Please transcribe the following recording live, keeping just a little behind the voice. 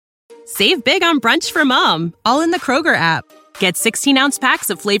Save big on brunch for mom, all in the Kroger app. Get 16-ounce packs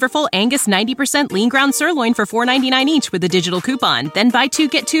of flavorful Angus 90% lean ground sirloin for $4.99 each with a digital coupon. Then buy 2,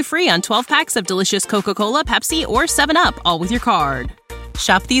 get 2 free on 12 packs of delicious Coca-Cola, Pepsi, or 7-Up, all with your card.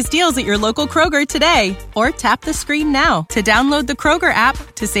 Shop these deals at your local Kroger today, or tap the screen now to download the Kroger app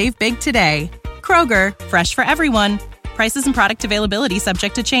to save big today. Kroger, fresh for everyone. Prices and product availability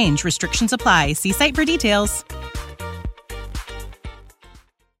subject to change. Restrictions apply. See site for details.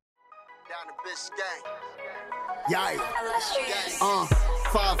 Yeah.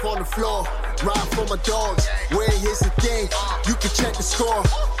 5 on the floor, ride for my dogs. Where here's the thing, you can check the score.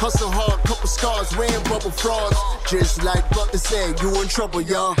 Hustle hard, couple scars, wearing bubble frogs. Just like Butler said, you in trouble,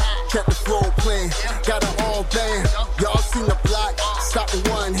 y'all. Kept the flow playing, got it all band. Y'all seen the block, stop with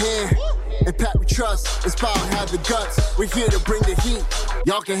one hand. And Pat we trust, it's power, have the guts. We're here to bring the heat,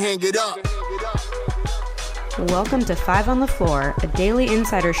 y'all can hang it up. Welcome to 5 on the Floor, a daily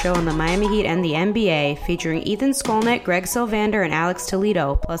insider show on the Miami Heat and the NBA, featuring Ethan Skolnick, Greg Sylvander, and Alex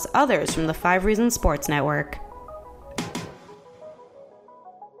Toledo, plus others from the 5 Reasons Sports Network.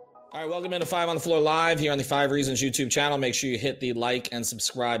 All right, welcome into 5 on the Floor live here on the 5 Reasons YouTube channel. Make sure you hit the like and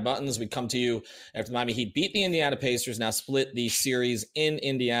subscribe buttons. We come to you after the Miami Heat beat the Indiana Pacers, now split the series in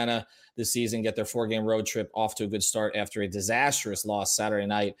Indiana this season, get their 4-game road trip off to a good start after a disastrous loss Saturday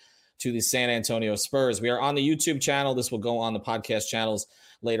night to the San Antonio Spurs. We are on the YouTube channel. This will go on the podcast channels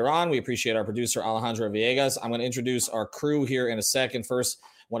later on. We appreciate our producer, Alejandro Villegas. I'm going to introduce our crew here in a second. First, I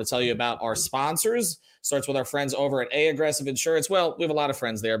want to tell you about our sponsors. Starts with our friends over at A Aggressive Insurance. Well, we have a lot of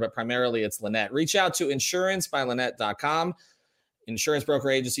friends there, but primarily it's Lynette. Reach out to insurancebylynette.com. Insurance broker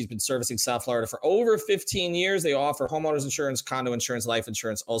agency has been servicing South Florida for over 15 years. They offer homeowners insurance, condo insurance, life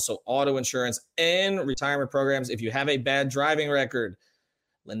insurance, also auto insurance, and retirement programs. If you have a bad driving record,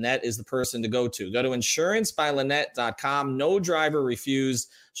 Lynette is the person to go to. Go to insurancebylynette.com. No driver refused.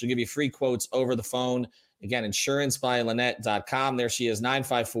 She'll give you free quotes over the phone. Again, insurancebylynette.com. There she is,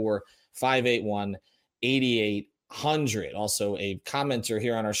 954-581-8800. Also a commenter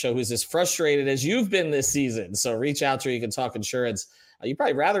here on our show who's as frustrated as you've been this season. So reach out to her. You can talk insurance. You'd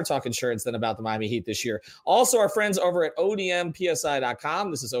probably rather talk insurance than about the Miami Heat this year. Also, our friends over at odmpsi.com.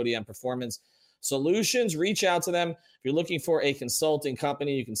 This is ODM Performance Solutions. Reach out to them. If you're looking for a consulting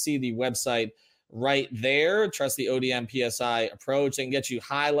company, you can see the website right there. Trust the ODM PSI approach. They can get you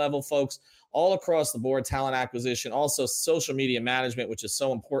high-level folks all across the board, talent acquisition, also social media management, which is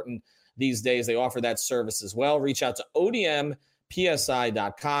so important these days. They offer that service as well. Reach out to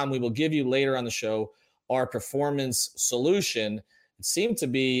odmpsi.com. We will give you later on the show our performance solution. It seemed to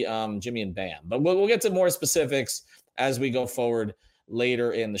be Jimmy and Bam, but we'll get to more specifics as we go forward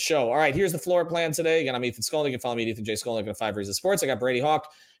later in the show. All right, here's the floor plan today. Again, I'm Ethan Skolnick. You can follow me at Ethan J. Skolnick at 5 Reasons Sports. I got Brady Hawk.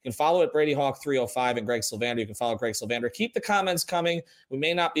 You can follow at Brady Hawk 305 and Greg Sylvander. You can follow Greg Sylvander. Keep the comments coming. We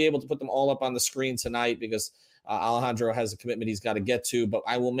may not be able to put them all up on the screen tonight because Alejandro has a commitment he's got to get to, but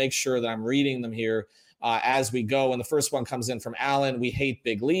I will make sure that I'm reading them here as we go. And the first one comes in from Alan. We hate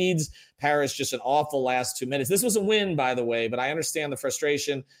big leads. Paris, just an awful last 2 minutes. This was a win, by the way, but I understand the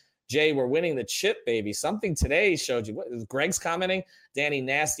frustration. Jay, we're winning the chip, baby. Something today showed you. What is Greg's commenting? Danny,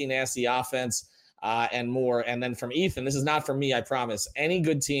 nasty offense and more. And then from Ethan, this is not from me, I promise. Any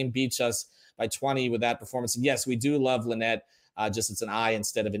good team beats us by 20 with that performance. And yes, we do love Lynette. Just it's an I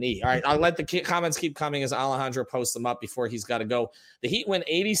instead of an E. All right, I'll let the comments keep coming as Alejandro posts them up before he's got to go. The Heat win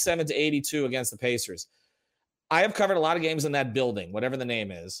 87-82 against the Pacers. I have covered a lot of games in that building, whatever the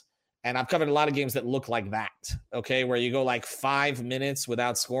name is. And I've covered a lot of games that look like that, okay, where you go like 5 minutes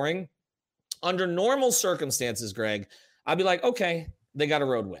without scoring. Under normal circumstances, Greg, I'd be like, okay, they got a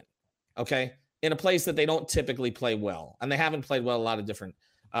road win, okay, in a place that they don't typically play well. And they haven't played well a lot of different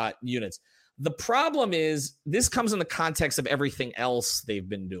units. The problem is this comes in the context of everything else they've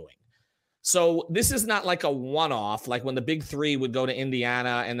been doing. So this is not like a one-off, like when the big three would go to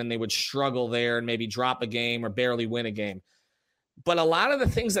Indiana and then they would struggle there and maybe drop a game or barely win a game. But a lot of the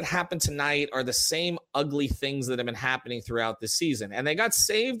things that happened tonight are the same ugly things that have been happening throughout this season. And they got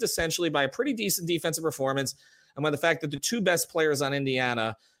saved essentially by a pretty decent defensive performance and by the fact that the two best players on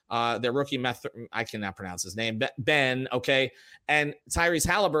Indiana, their rookie, I cannot pronounce his name, Ben, okay, and Tyrese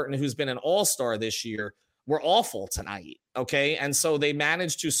Halliburton, who's been an all-star this year, were awful tonight, okay? And so they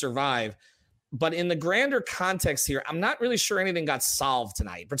managed to survive. But in the grander context here, I'm not really sure anything got solved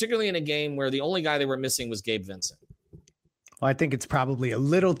tonight, particularly in a game where the only guy they were missing was Gabe Vincent. Well, I think it's probably a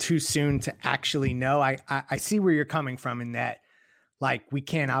little too soon to actually know. I see where you're coming from in that, like, we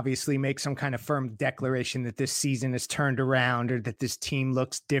can't obviously make some kind of firm declaration that this season is turned around or that this team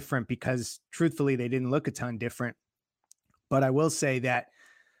looks different because, truthfully, they didn't look a ton different. But I will say that,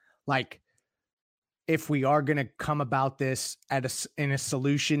 like, if we are going to come about this in a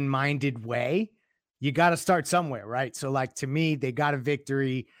solution-minded way, you got to start somewhere, right? So like, to me, they got a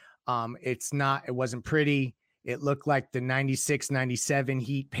victory. It wasn't pretty. It looked like the 96-97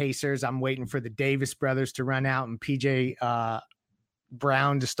 Heat Pacers. I'm waiting for the Davis brothers to run out and PJ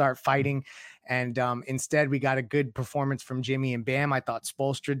Brown to start fighting. And instead, we got a good performance from Jimmy and Bam. I thought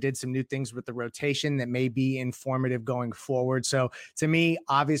Spoelstra did some new things with the rotation that may be informative going forward. So to me,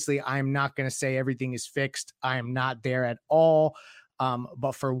 obviously, I'm not going to say everything is fixed. I am not there at all.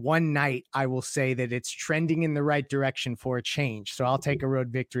 But for one night, I will say that it's trending in the right direction for a change. So I'll take a road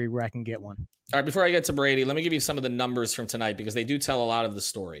victory where I can get one. All right, before I get to Brady, let me give you some of the numbers from tonight because they do tell a lot of the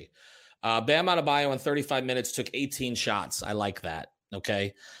story. Bam Adebayo in 35 minutes took 18 shots. I like that.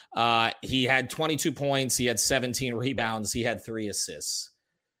 Okay. He had 22 points. He had 17 rebounds. He had 3 assists.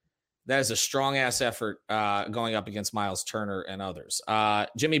 That is a strong ass effort going up against Miles Turner and others.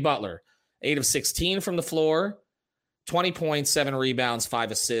 Jimmy Butler, 8 of 16 from the floor, 20 points, 7 rebounds,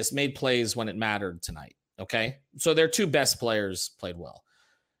 5 assists, made plays when it mattered tonight. Okay. So their 2 best players played well.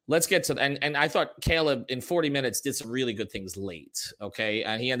 Let's get to and I thought Caleb in 40 minutes did some really good things late. Okay.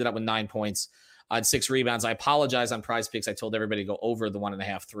 And he ended up with 9 points. Had 6 rebounds. I apologize on Prize Picks. I told everybody to go over the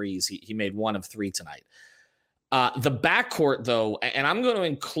 1.5 threes. He made 1 of 3 tonight. The backcourt, though, and I'm going to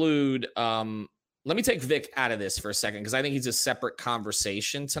include, let me take Vic out of this for a second because I think he's a separate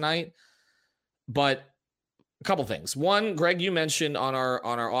conversation tonight. But a couple things. One, Greg, you mentioned on our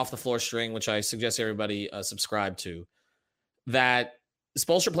off the floor string, which I suggest everybody subscribe to, that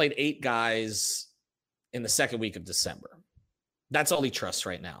Spoelstra played 8 guys in the second week of December. That's all he trusts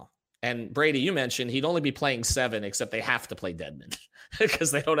right now. And Brady, you mentioned he'd only be playing 7, except they have to play Dedmon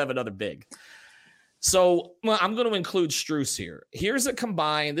because they don't have another big. So I'm going to include Strus here. This is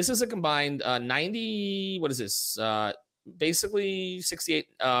a combined 90, what is this? Basically 68,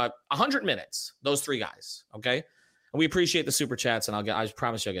 100 minutes, those 3 guys. Okay. And we appreciate the super chats and I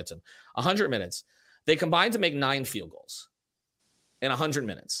promise you I'll get to them. 100 minutes. They combined to make 9 field goals in 100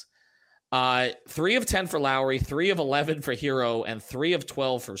 minutes. 3 of 10 for Lowry, 3 of 11 for Hero, and 3 of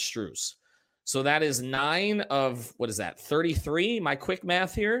 12 for Strus. So that is 9 of, 33? My quick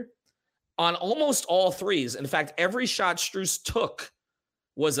math here. On almost all threes. In fact, every shot Strus took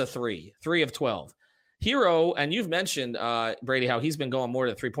was a 3 of 12. Hero, and you've mentioned, Brady, how he's been going more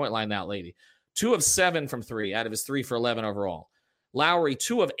to the 3-point line now lately. 2 of 7 from 3 out of his 3 for 11 overall. Lowry,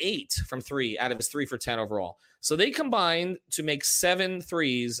 2 of 8 from 3 out of his 3 for 10 overall. So they combined to make 7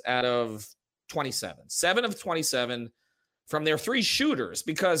 threes out of 27. 7 of 27 from their 3 shooters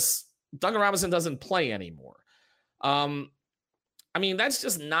because Duncan Robinson doesn't play anymore. I mean, that's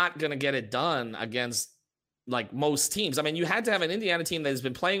just not going to get it done against like most teams. I mean, you had to have an Indiana team that has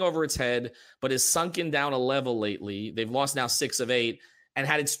been playing over its head, but is sunken down a level lately. They've lost now 6 of 8 and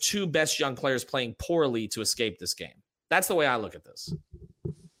had its 2 best young players playing poorly to escape this game. That's the way I look at this.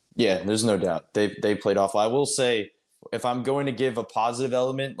 Yeah, there's no doubt. They played awful. I will say, if I'm going to give a positive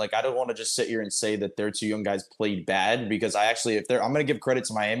element, like I don't want to just sit here and say that their 2 young guys played bad because I'm going to give credit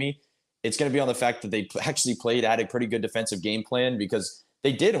to Miami. It's going to be on the fact that they actually had a pretty good defensive game plan because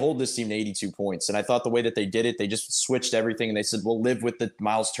they did hold this team to 82 points. And I thought the way that they did it, they just switched everything and they said, we'll live with the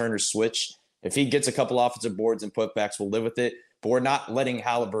Miles Turner switch. If he gets a couple offensive boards and putbacks, we'll live with it. But we're not letting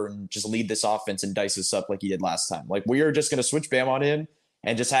Halliburton just lead this offense and dice us up like he did last time. Like we are just going to switch Bam on him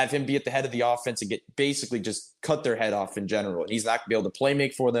and just have him be at the head of the offense and get basically just cut their head off in general. And he's not going to be able to play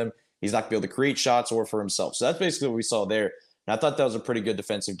make for them. He's not going to be able to create shots or for himself. So that's basically what we saw there. And I thought that was a pretty good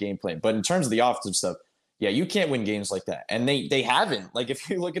defensive game plan. But in terms of the offensive stuff, yeah, you can't win games like that. And they haven't. Like if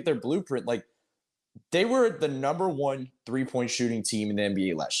you look at their blueprint, like they were the number 1 3-point shooting team in the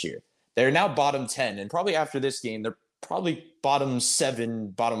NBA last year. They're now bottom 10. And probably after this game, they're probably bottom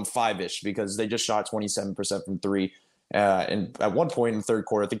 7, bottom 5-ish because they just shot 27% from 3. And at one point in the third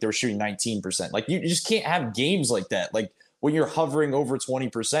quarter, I think they were shooting 19%. Like you just can't have games like that. Like when you're hovering over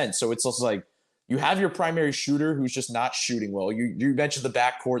 20%. So it's also like you have your primary shooter who's just not shooting well. You mentioned the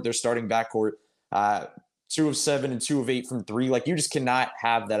backcourt, their starting backcourt, 2 of 7 and 2 of 8 from 3. Like you just cannot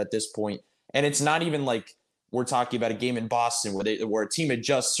have that at this point. And it's not even like we're talking about a game in Boston where a team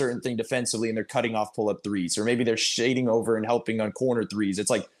adjusts certain thing defensively and they're cutting off pull-up threes, or maybe they're shading over and helping on corner threes. It's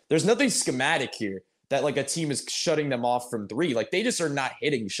like there's nothing schematic here that like a team is shutting them off from 3. Like they just are not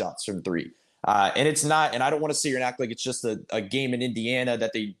hitting shots from 3. And it's not, and I don't want to sit here and act like it's just a game in Indiana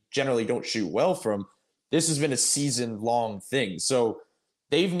that they generally don't shoot well from. This has been a season-long thing. So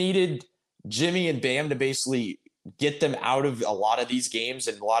they've needed Jimmy and Bam to basically get them out of a lot of these games,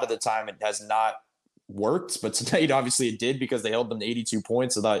 and a lot of the time it has not worked. But tonight, obviously, it did because they held them to 82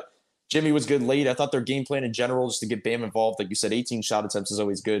 points. I thought Jimmy was good late. I thought their game plan in general, just to get Bam involved, like you said, 18 shot attempts is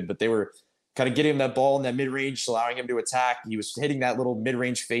always good, but they were kind of getting him that ball in that mid-range, allowing him to attack. He was hitting that little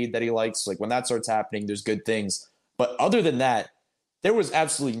mid-range fade that he likes. Like when that starts happening, there's good things. But other than that, there was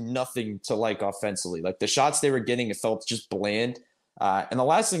absolutely nothing to like offensively. Like the shots they were getting, it felt just bland. And the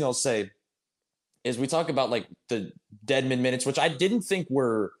last thing I'll say is we talk about like the Dedmon minutes, which I didn't think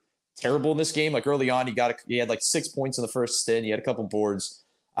were terrible in this game. Like early on, he had like 6 points in the first stint. He had a couple boards.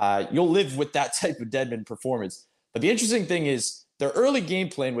 You'll live with that type of Dedmon performance. But the interesting thing is their early game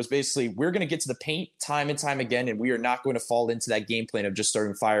plan was basically we're going to get to the paint time and time again, and we are not going to fall into that game plan of just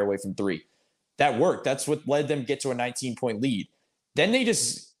starting fire away from three. That worked. That's what led them get to a 19-point lead. Then they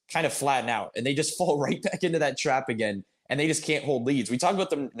just kind of flatten out, and they just fall right back into that trap again, and they just can't hold leads. We talk about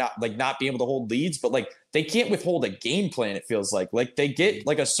them not being able to hold leads, but like they can't withhold a game plan, it feels like. Like they get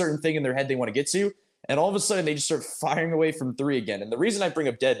like a certain thing in their head they want to get to, and all of a sudden they just start firing away from three again. And the reason I bring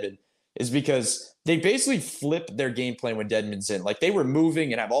up Dedmon is because they basically flip their game plan when Dedmon's in. Like they were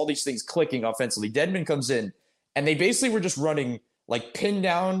moving and have all these things clicking offensively. Dedmon comes in, and they basically were just running like pin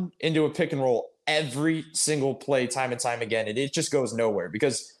down into a pick and roll every single play time and time again. And it just goes nowhere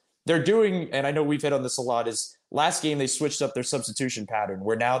because they're doing, and I know we've hit on this a lot, is last game they switched up their substitution pattern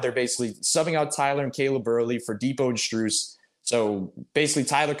where now they're basically subbing out Tyler and Caleb early for Depot and Strus. So basically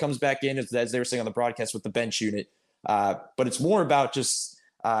Tyler comes back in, as they were saying on the broadcast, with the bench unit. But it's more about just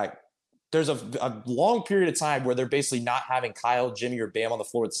there's a long period of time where they're basically not having Kyle, Jimmy, or Bam on the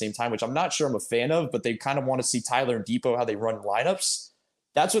floor at the same time, which I'm not sure I'm a fan of, but they kind of want to see Tyler and Depot, how they run lineups.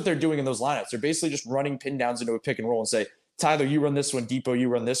 That's what they're doing in those lineups. They're basically just running pin downs into a pick and roll and say, Tyler, you run this one, Depot, you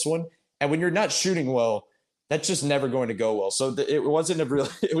run this one. And when you're not shooting well, that's just never going to go well. So it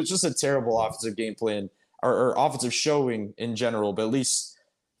was just a terrible offensive game plan or offensive showing in general. But at least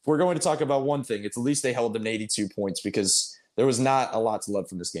if we're going to talk about one thing, it's at least they held them to 82 points because there was not a lot to love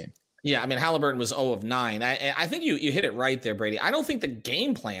from this game. Yeah, I mean, Halliburton was 0 of 9. I think you hit it right there, Brady. I don't think the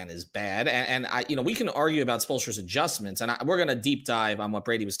game plan is bad. And we can argue about Spoelstra's adjustments. And we're going to deep dive on what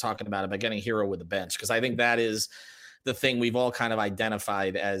Brady was talking about getting Herro with the bench, because I think that is the thing we've all kind of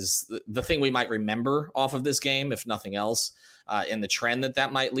identified as the thing we might remember off of this game, if nothing else, and the trend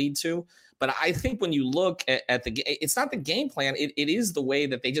that might lead to. But I think when you look at it's not the game plan. It is the way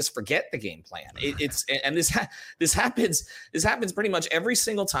that they just forget the game plan. This happens pretty much every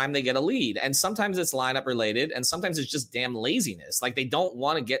single time they get a lead. And sometimes it's lineup related, and sometimes it's just damn laziness. Like they don't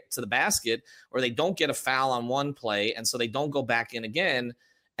want to get to the basket, or they don't get a foul on one play, and so they don't go back in again.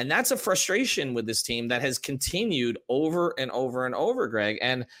 And that's a frustration with this team that has continued over and over and over, Greg.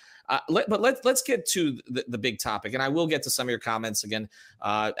 And let's get to the big topic, and I will get to some of your comments again.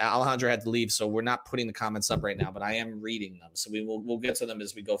 Alejandro had to leave, so we're not putting the comments up right now, but I am reading them, so we'll get to them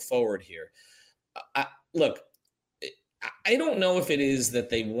as we go forward here. Look, I don't know if it is that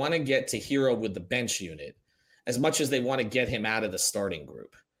they want to get to Herro with the bench unit as much as they want to get him out of the starting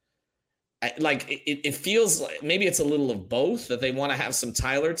group. It feels like maybe it's a little of both, that they want to have some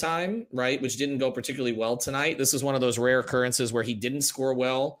Tyler time, right? Which didn't go particularly well tonight. This is one of those rare occurrences where he didn't score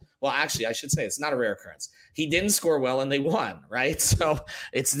well. Well, actually, I should say it's not a rare occurrence. He didn't score well and they won, right? So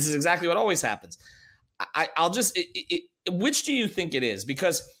this is exactly what always happens. Which do you think it is?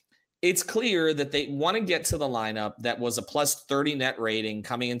 Because it's clear that they want to get to the lineup that was a plus 30 net rating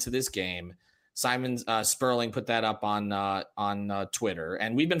coming into this game. Simon Sperling put that up on Twitter,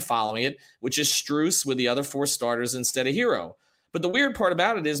 and we've been following it, which is Strus with the other four starters instead of Herro. But the weird part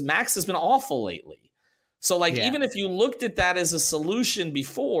about it is Max has been awful lately. So, even if you looked at that as a solution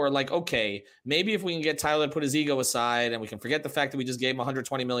before, okay, maybe if we can get Tyler to put his ego aside and we can forget the fact that we just gave him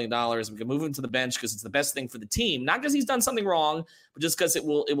 $120 million, we can move him to the bench because it's the best thing for the team, not because he's done something wrong, but just because it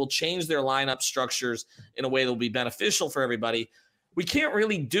will change their lineup structures in a way that will be beneficial for everybody. We can't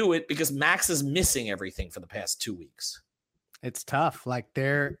really do it because Max is missing everything for the past 2 weeks. It's tough.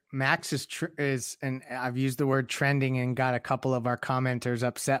 Max is, and I've used the word trending and got a couple of our commenters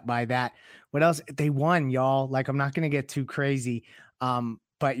upset by that. What else? They won, y'all. I'm not going to get too crazy.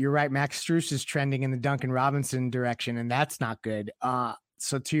 But you're right. Max Strus is trending in the Duncan Robinson direction, and that's not good.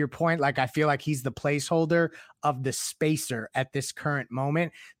 So to your point, I feel like he's the placeholder of the spacer at this current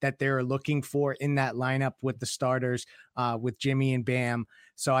moment that they're looking for in that lineup with the starters, with Jimmy and Bam.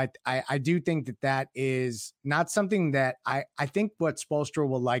 So I do think that is not something that I think what Spoelstra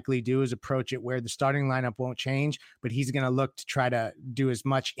will likely do is approach it where the starting lineup won't change, but he's going to look to try to do as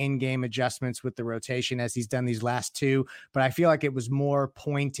much in-game adjustments with the rotation as he's done these last two. But I feel like it was more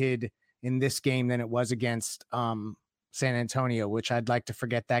pointed in this game than it was against San Antonio, which I'd like to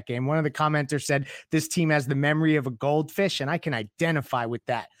forget that game. One of the commenters said this team has the memory of a goldfish, and I can identify with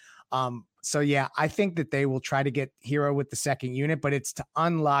that. So yeah, I think that they will try to get Hero with the second unit, but it's to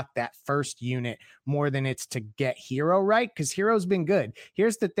unlock that first unit more than it's to get Hero right, because Hero's been good.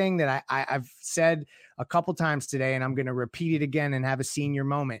 Here's the thing that I've said a couple times today, and I'm going to repeat it again and have a senior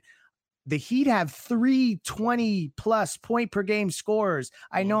moment. The Heat have 3 20-plus point per game scorers.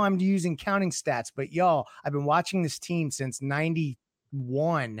 I know I'm using counting stats, but y'all, I've been watching this team since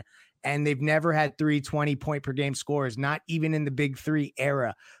 91, and they've never had 3 20 point per game scorers, not even in the Big Three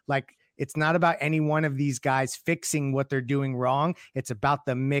era. Like, it's not about any one of these guys fixing what they're doing wrong. It's about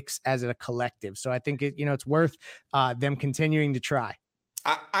the mix as a collective. So I think it's worth them continuing to try.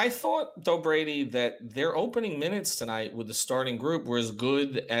 I thought, though, Brady, that their opening minutes tonight with the starting group were as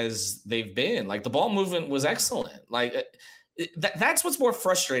good as they've been. Like, the ball movement was excellent. Like, that's what's more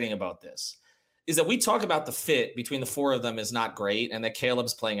frustrating about this, is that we talk about the fit between the four of them is not great, and that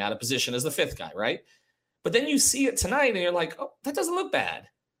Caleb's playing out of position as the fifth guy, right? But then you see it tonight, and you're like, oh, that doesn't look bad.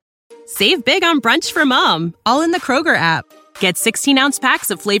 Save big on brunch for mom, all in the Kroger app. Get 16-ounce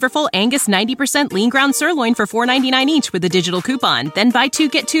packs of flavorful Angus 90% lean ground sirloin for $4.99 each with a digital coupon. Then buy 2,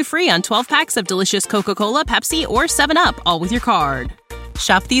 get 2 free on 12 packs of delicious Coca-Cola, Pepsi, or 7-Up, all with your card.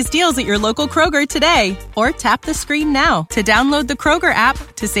 Shop these deals at your local Kroger today, or tap the screen now to download the Kroger app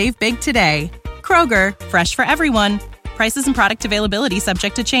to save big today. Kroger, fresh for everyone. Prices and product availability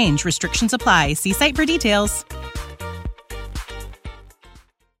subject to change. Restrictions apply. See site for details.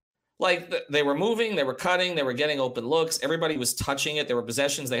 Like, they were moving, they were cutting, they were getting open looks. Everybody was touching it. There were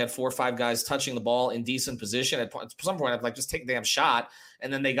possessions. They had 4 or 5 guys touching the ball in decent position. At some point, I'd like, just take a damn shot.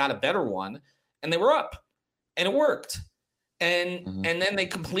 And then they got a better one, and they were up, and it worked. And then they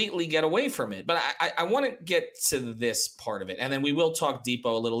completely get away from it. But I want to get to this part of it. And then we will talk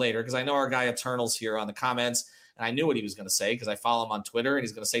Depot a little later, because I know our guy Eternal's here on the comments, and I knew what he was going to say because I follow him on Twitter, and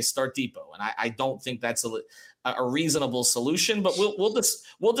he's going to say start Depot. And I don't think that's a reasonable solution, but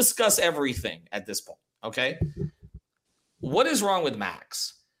we'll discuss everything at this point. Okay. What is wrong with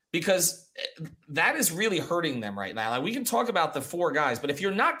Max? Because that is really hurting them right now. Like, we can talk about the 4 guys, but if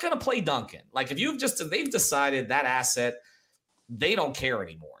you're not going to play Duncan, like, if they've decided that asset, they don't care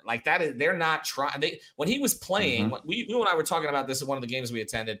anymore. Like, that is, they're not trying. When he was playing, you and I were talking about this at one of the games we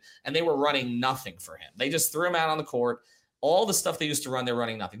attended, and they were running nothing for him. They just threw him out on the court. All the stuff they used to run, they're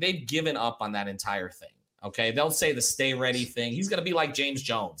running nothing. They've given up on that entire thing. Okay, they'll say the stay ready thing. He's going to be like James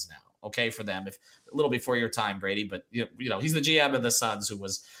Jones now, okay, for them. If a little before your time, Brady, but you know he's the GM of the Suns, who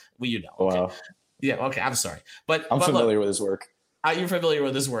was, okay. Wow. Yeah, okay, I'm sorry. But I'm familiar with his work. You're familiar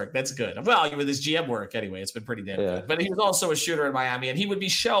with his work. That's good. Well, with his GM work anyway, it's been pretty damn good. But he was also a shooter in Miami, and he would be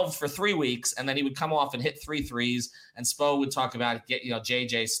shelved for 3 weeks, and then he would come off and hit 3 threes, and Spo would talk about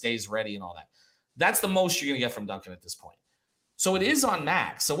JJ stays ready and all that. That's the most you're going to get from Duncan at this point. So it is on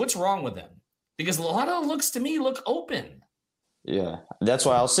Max. So what's wrong with them? Because a lot of the looks to me look open. Yeah, that's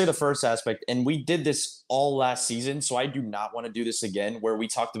why I'll say the first aspect, and we did this all last season, so I do not want to do this again, where we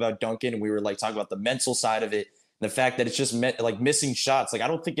talked about Duncan and we were like talking about the mental side of it, and the fact that it's just like missing shots. Like, I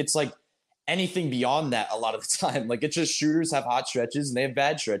don't think it's like anything beyond that a lot of the time. Like, it's just shooters have hot stretches and they have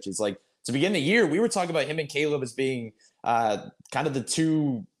bad stretches. Like, to begin the year, we were talking about him and Caleb as being kind of the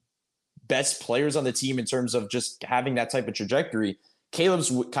 2 best players on the team in terms of just having that type of trajectory.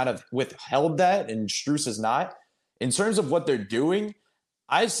 Caleb's kind of withheld that, and Strus has not. In terms of what they're doing,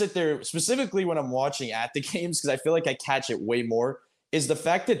 I sit there specifically when I'm watching at the games, because I feel like I catch it way more, is the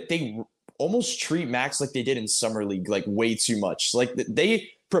fact that they almost treat Max like they did in Summer League, like way too much. Like, they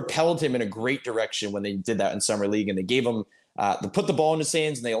propelled him in a great direction when they did that in Summer League, and they gave him they put the ball in his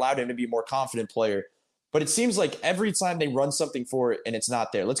hands, and they allowed him to be a more confident player. But it seems like every time they run something for it and it's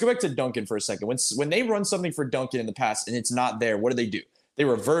not there. Let's go back to Duncan for a second. When they run something for Duncan in the past and it's not there, what do? They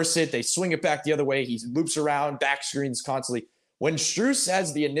reverse it. They swing it back the other way. He loops around, back screens constantly. When Strus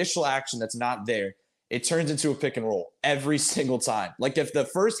has the initial action that's not there, it turns into a pick and roll every single time. Like, if the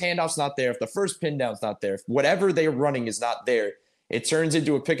first handoff's not there, if the first pin down's not there, if whatever they're running is not there, it turns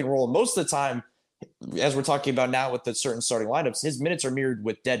into a pick and roll. And most of the time, as we're talking about now with the certain starting lineups, his minutes are mirrored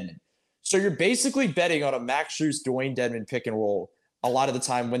with Dedmon. So you're basically betting on a Max Strus, Dwayne Dedmon pick and roll a lot of the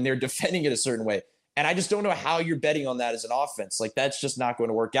time when they're defending it a certain way. And I just don't know how you're betting on that as an offense. Like, that's just not going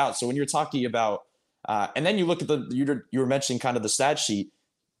to work out. So when you're talking about, and then you look at you were mentioning kind of the stat sheet,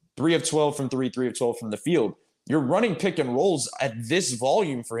 3 of 12 from 3, 3 of 12 from the field. You're running pick and rolls at this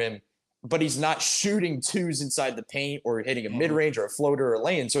volume for him, but he's not shooting 2s inside the paint or hitting a mid-range or a floater or a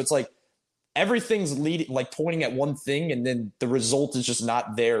lane. So it's like, everything's pointing at one thing, and then the result is just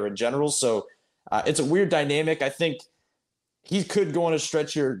not there in general. So it's a weird dynamic. I think he could go on a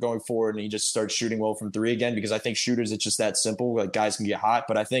stretch here going forward, and he just starts shooting well from 3 again, because I think shooters, it's just that simple. Like, guys can get hot,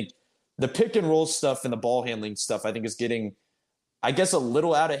 but I think the pick and roll stuff and the ball handling stuff, I think, is getting I guess, a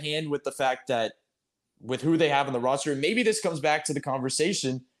little out of hand with the fact that with who they have on the roster. Maybe this comes back to the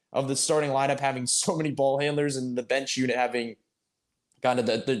conversation of the starting lineup having so many ball handlers and the bench unit having kind of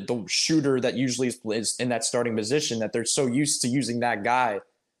the shooter that usually is in that starting position, that they're so used to using that guy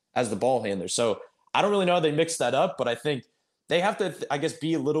as the ball handler. So I don't really know how they mix that up, but I think they have to, I guess,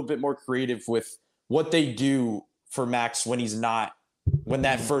 be a little bit more creative with what they do for Max when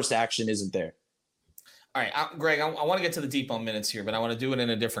that first action isn't there. All right, Greg, I want to get to the Depot minutes here, but I want to do it in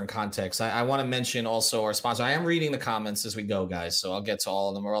a different context. I want to mention also our sponsor. I am reading the comments as we go, guys, so I'll get to all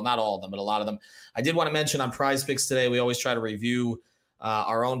of them, or not all of them, but a lot of them. I did want to mention on Prize Picks today, we always try to review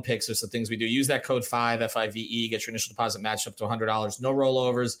our own picks or some things we do. Use that code 5, F-I-V-E, get your initial deposit matched up to $100. No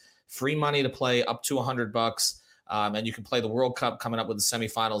rollovers, free money to play up to $100. And you can play the World Cup coming up with the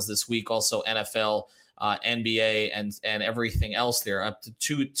semifinals this week, also NFL, NBA, and everything else there, up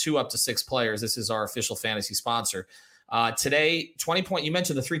to up to 6 players. This is our official fantasy sponsor. Today, 20-point, you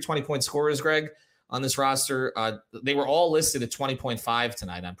mentioned the 3 20-point scorers, Greg, on this roster. They were all listed at 20.5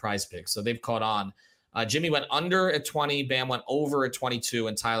 tonight on Prize Picks, so they've caught on. Jimmy went under at 20, Bam went over at 22,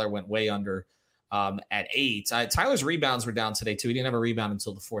 and Tyler went way under at 8. Tyler's rebounds were down today, too. He didn't have a rebound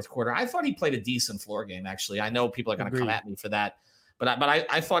until the fourth quarter. I thought he played a decent floor game, actually. I know people are going to come at me for that. But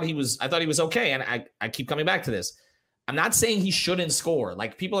I thought he was okay, and I keep coming back to this. I'm not saying he shouldn't score.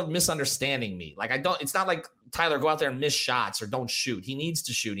 Like, people are misunderstanding me. Like, it's not like Tyler, go out there and miss shots or don't shoot. He needs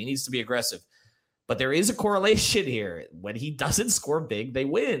to shoot. He needs to be aggressive. But there is a correlation here. When he doesn't score big, they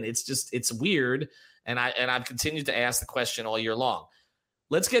win. It's weird. And I've continued to ask the question all year long.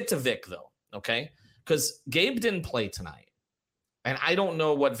 Let's get to Vic, though, okay? Because Gabe didn't play tonight. And I don't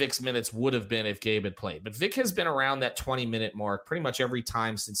know what Vic's minutes would have been if Gabe had played. But Vic has been around that 20-minute mark pretty much every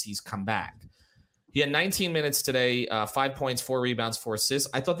time since he's come back. He had 19 minutes today, 5 points, 4 rebounds, 4 assists.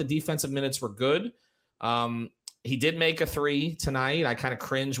 I thought the defensive minutes were good. He did make a 3 tonight. I kind of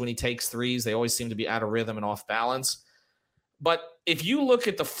cringe when he takes threes. They always seem to be out of rhythm and off balance. But if you look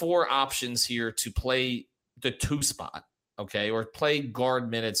at the 4 options here to play the 2 spot, okay, or play guard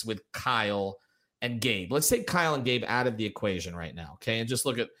minutes with Kyle and Gabe. Let's take Kyle and Gabe out of the equation right now, okay, and just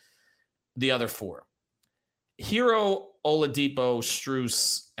look at the other 4. Hero, Oladipo,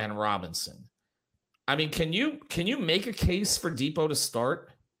 Strus, and Robinson. I mean, can you make a case for Depot to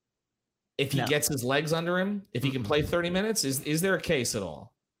start if he gets his legs under him, if he can play 30 minutes? Is there a case at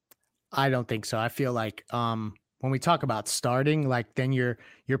all? I don't think so. I feel like when we talk about starting, like, then you're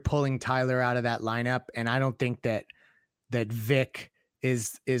pulling Tyler out of that lineup, and I don't think that Vic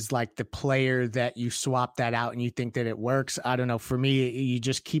is like the player that you swap that out and you think that it works. I don't know. For me, you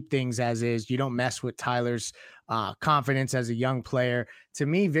just keep things as is. You don't mess with Tyler's confidence as a young player. To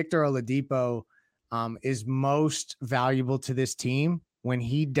me, Victor Oladipo is most valuable to this team when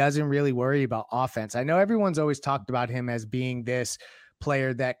he doesn't really worry about offense. I know everyone's always talked about him as being this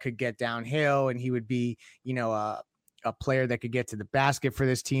player that could get downhill, and he would be, a player that could get to the basket for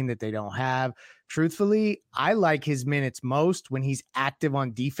this team that they don't have. Truthfully, I like his minutes most when he's active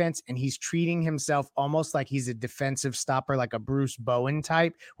on defense and he's treating himself almost like he's a defensive stopper, like a Bruce Bowen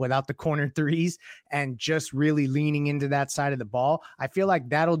type, without the corner threes, and just really leaning into that side of the ball. I feel like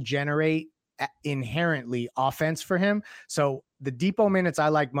that'll generate inherently offense for him. So the Depot minutes I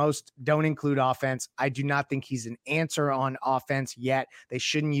like most don't include offense. I do not think he's an answer on offense yet. They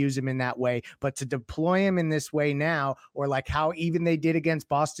shouldn't use him in that way, but to deploy him in this way now, or like how even they did against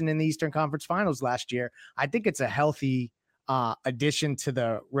Boston in the Eastern Conference Finals last year, I think it's a healthy addition to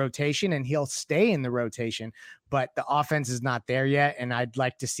the rotation, and he'll stay in the rotation, but the offense is not there yet. And I'd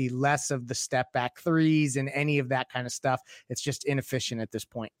like to see less of the step back threes and any of that kind of stuff. It's just inefficient at this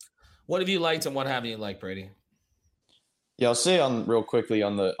point. What have you liked and what haven't you liked, Brady? Yeah, I'll say real quickly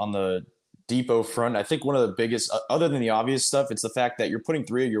on the Depot front, I think one of the biggest, other than the obvious stuff, it's the fact that you're putting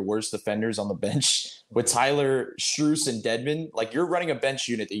 3 of your worst defenders on the bench with Tyler, Strus, and Dedmon. Like, you're running a bench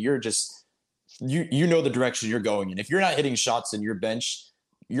unit that you're just, you know the direction you're going in. If you're not hitting shots in your bench,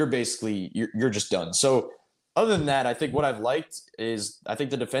 you're basically, you're just done. So other than that, I think what I've liked is I think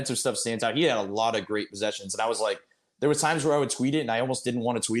the defensive stuff stands out. He had a lot of great possessions, and I was like, there was times where I would tweet it and I almost didn't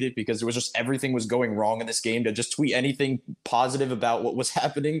want to tweet it because it was just everything was going wrong in this game. To just tweet anything positive about what was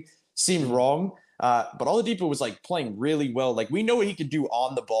happening seemed wrong. But Oladipo was like playing really well. Like, we know what he could do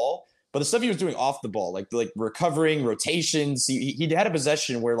on the ball, but the stuff he was doing off the ball, like recovering, rotations, he had a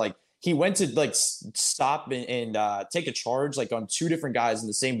possession where like he went to like stop and take a charge like on 2 different guys in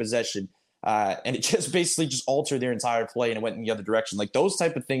the same possession. And it just basically just altered their entire play and it went in the other direction. Like, those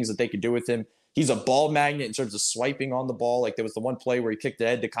type of things that they could do with him. He's a ball magnet in terms of swiping on the ball. Like, there was the one play where he kicked the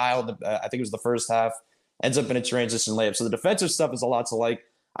head to Kyle. I think it was the first half. Ends up in a transition layup. So the defensive stuff is a lot to like.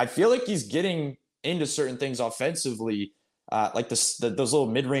 I feel like he's getting into certain things offensively like those little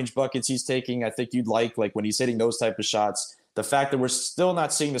mid-range buckets he's taking, I think you'd like when he's hitting those type of shots. The fact that we're still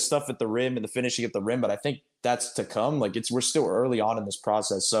not seeing the stuff at the rim and the finishing at the rim, but I think that's to come. We're still early on in this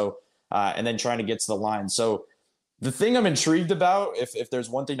process. So, and then trying to get to the line. So the thing I'm intrigued about, if there's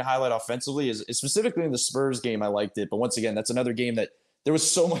one thing to highlight offensively, is specifically in the Spurs game, I liked it. But once again, that's another game that there was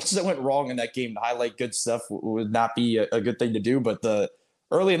so much that went wrong in that game. To highlight good stuff would not be a good thing to do. But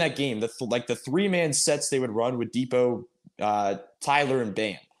early in that game, the 3-man sets they would run with Depot, Tyler, and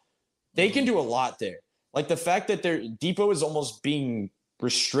Bam, they can do a lot there. Like the fact that Depot is almost being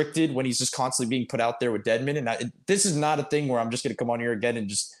restricted when he's just constantly being put out there with Dedmon. And this is not a thing where I'm just going to come on here again and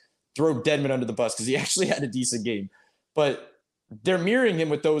just throw Dedmon under the bus, because he actually had a decent game. But they're mirroring him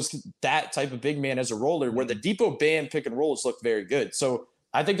with that type of big man as a roller, where the Depot Bam pick and rolls look very good. So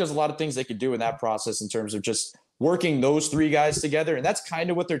I think there's a lot of things they could do in that process in terms of just working those 3 guys together. And that's kind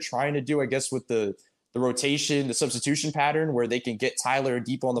of what they're trying to do, I guess, with the rotation, the substitution pattern, where they can get Tyler and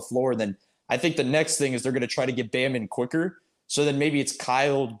Depot on the floor. And then I think the next thing is they're going to try to get Bam in quicker. So then maybe it's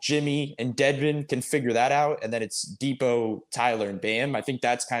Kyle, Jimmy, and Dedmon can figure that out. And then it's Depot, Tyler, and Bam. I think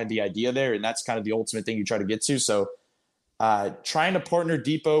that's kind of the idea there. And that's kind of the ultimate thing you try to get to. So trying to partner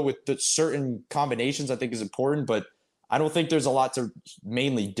Depot with the certain combinations, I think, is important. But I don't think there's a lot to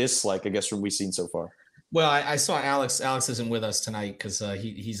mainly dislike, I guess, from what we've seen so far. Well, I saw Alex. Alex isn't with us tonight because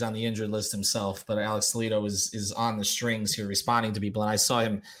he's on the injured list himself. But Alex Toledo is on the strings here, responding to people. And I saw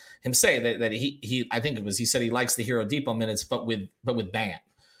him say that he I think he said he likes the Hero Depot minutes, but with Bam.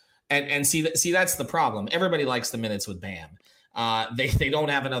 And see that's the problem. Everybody likes the minutes with Bam. They don't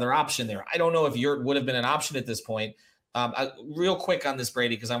have another option there. I don't know if Yurt would have been an option at this point. Real quick on this,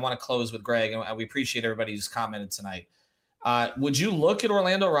 Brady, because I want to close with Greg, and we appreciate everybody who's commented tonight. Would you look at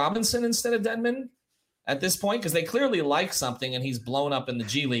Orlando Robinson instead of Dedmon at this point? Because they clearly like something, and he's blown up in the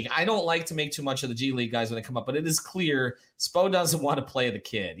G League. I don't like to make too much of the G League guys when they come up, but it is clear Spo doesn't want to play the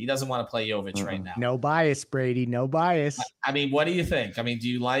kid. He doesn't want to play Jovic right now. No bias, Brady. No bias. I mean, what do you think? I mean, do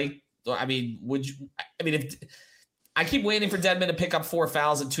you like – would you – if – I keep waiting for Dedmon to pick up 4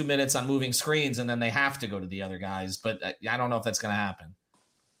 fouls in 2 minutes on moving screens, and then they have to go to the other guys. But I don't know if that's going to happen.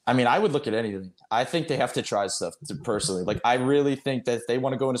 I mean, I would look at anything. I think they have to try stuff personally. I really think that if they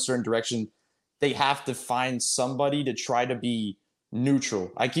want to go in a certain direction, they have to find somebody to try to be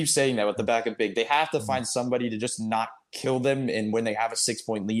neutral. I keep saying that with the backup big. They have to find somebody to just not kill them. And when they have a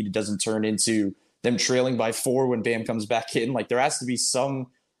 6-point lead, it doesn't turn into them trailing by 4 when Bam comes back in. There has to be some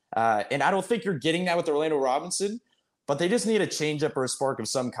and I don't think you're getting that with Orlando Robinson. But they just need a changeup or a spark of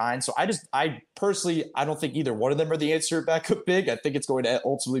some kind. So I personally don't think either one of them are the answer at backup big. I think it's going to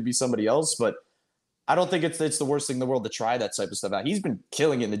ultimately be somebody else, but I don't think it's the worst thing in the world to try that type of stuff out. He's been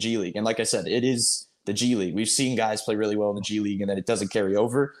killing it in the G League. And like I said, it is the G League. We've seen guys play really well in the G League and then it doesn't carry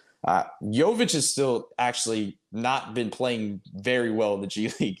over. Jovic has still actually not been playing very well in the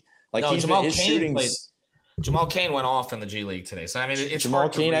G League. Jamal Cain went off in the G League today. So, I mean, it's Jamal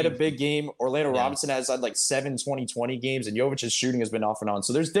Cain had a big game. Orlando Robinson has had 7 20-20 games, and Jovic's shooting has been off and on.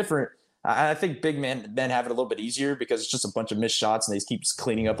 So there's different – I think big men have it a little bit easier because it's just a bunch of missed shots and they keep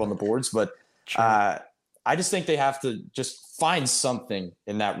cleaning up on the boards. But I just think they have to just find something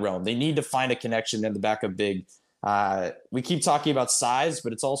in that realm. They need to find a connection in the backup big. We keep talking about size,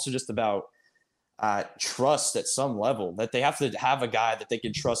 but it's also just about trust at some level, that they have to have a guy that they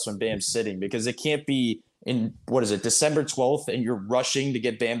can trust when Bam's sitting, because it can't be – in December 12th, and you're rushing to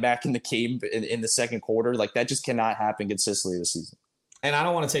get Bam back in the game in the second quarter. That just cannot happen consistently this season. And I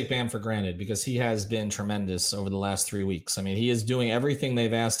don't want to take Bam for granted because he has been tremendous over the last 3 weeks. I mean, he is doing everything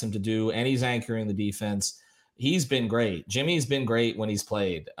they've asked him to do, and he's anchoring the defense. He's been great. Jimmy's been great when he's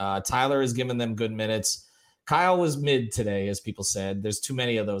played. Tyler has given them good minutes. Kyle was mid today, as people said. There's too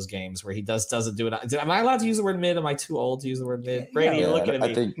many of those games where he doesn't do it. Am I allowed to use the word mid? Am I too old to use the word mid? Brady, you're looking at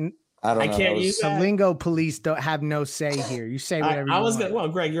me. I don't know. I can't use the that. lingo police don't have no say here. You say whatever you want. Well,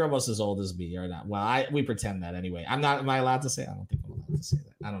 Greg, you're almost as old as me. You're not. Well, we pretend that anyway. Am I allowed to say? I don't think I'm allowed to say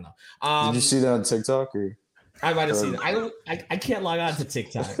that. I don't know. Did you see that on TikTok? Or? I might have seen it. I can't log on to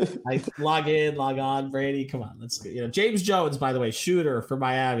TikTok. I log in, log on. Brady, come on, let's go. James Jones, by the way, shooter for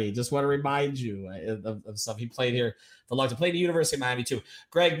Miami. Just want to remind you of stuff. He played here for long. To play at the University of Miami too.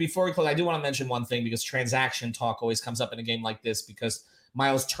 Greg, before we close, I do want to mention one thing because transaction talk always comes up in a game like this because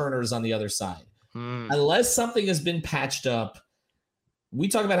Miles Turner's on the other side. Unless something has been patched up, we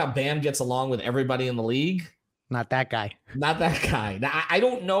talk about how Bam gets along with everybody in the league. Not that guy. Not that guy. Now, I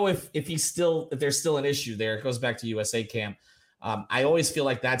don't know if there's still an issue there. It goes back to USA camp. I always feel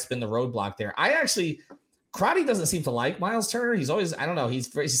like that's been the roadblock there. Crotty doesn't seem to like Miles Turner. He's always, I don't know, he's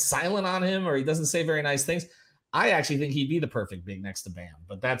very silent on him or he doesn't say very nice things. I actually think he'd be the perfect big next to Bam,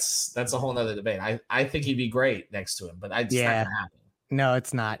 but that's a whole nother debate. I think he'd be great next to him, but it's not gonna happen. No,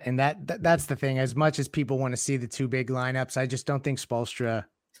 it's not. And that's the thing. As much as people want to see the two big lineups, I just don't think Spoelstra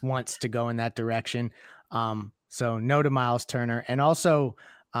wants to go in that direction. So no to Miles Turner. And also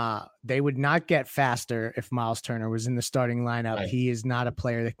they would not get faster if Miles Turner was in the starting lineup. Right. He is not a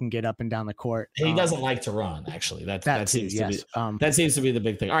player that can get up and down the court. He doesn't like to run, actually. That seems to be the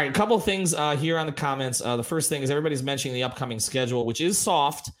big thing. All right, a couple of things here on the comments. The first thing is everybody's mentioning the upcoming schedule, which is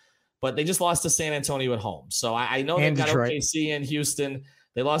soft, but they just lost to San Antonio at home. So I know they've got OKC and Houston.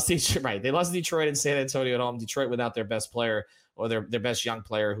 They lost to Detroit, right? They lost to Detroit and San Antonio at home. Detroit without their best player or their best young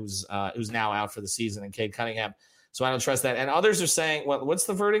player who's now out for the season, and Cade Cunningham. So I don't trust that. And others are saying, what's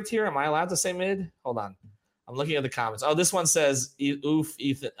the verdict here? Am I allowed to say mid? Hold on. I'm looking at the comments. Oh, this one says, oof,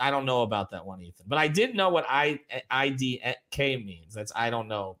 Ethan. I don't know about that one, Ethan. But I did know what IDK means. That's I don't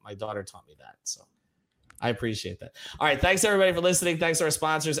know. My daughter taught me that. So I appreciate that. All right. Thanks, everybody, for listening. Thanks to our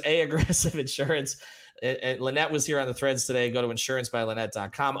sponsors, Aggressive Insurance. And Lynette was here on the threads today. Go to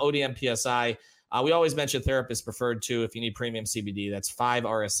insurancebylynette.com. ODM PSI. We always mention therapist preferred, too, if you need premium CBD. That's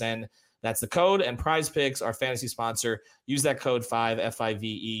 5RSN. That's the code. And Prize Picks, our fantasy sponsor. Use that code 5, FIVE.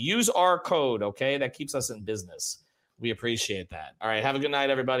 Use our code, okay? That keeps us in business. We appreciate that. All right. Have a good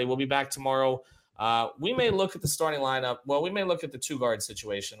night, everybody. We'll be back tomorrow. We may look at the starting lineup. Well, we may look at the two-guard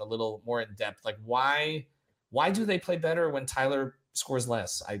situation a little more in depth. Like, why do they play better when Tyler scores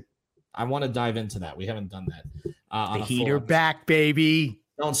less? I want to dive into that. We haven't done that. The heater back, baby.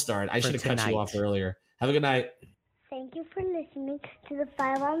 Don't start. I should have cut you off earlier. Have a good night. Thank you for listening to the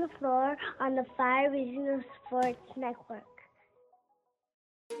Five on the Floor on the Five Regional Sports Network.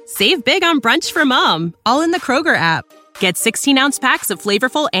 Save big on brunch for mom, all in the Kroger app. Get 16-ounce packs of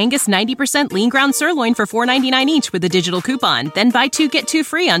flavorful Angus 90% lean ground sirloin for $4.99 each with a digital coupon. Then buy 2, get 2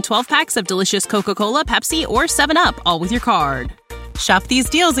 free on 12 packs of delicious Coca-Cola, Pepsi, or 7-Up, all with your card. Shop these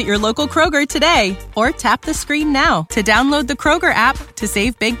deals at your local Kroger today, or tap the screen now to download the Kroger app to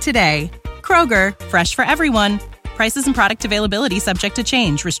save big today. Kroger, fresh for everyone. Prices and product availability subject to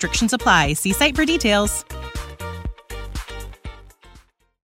change. Restrictions apply. See site for details.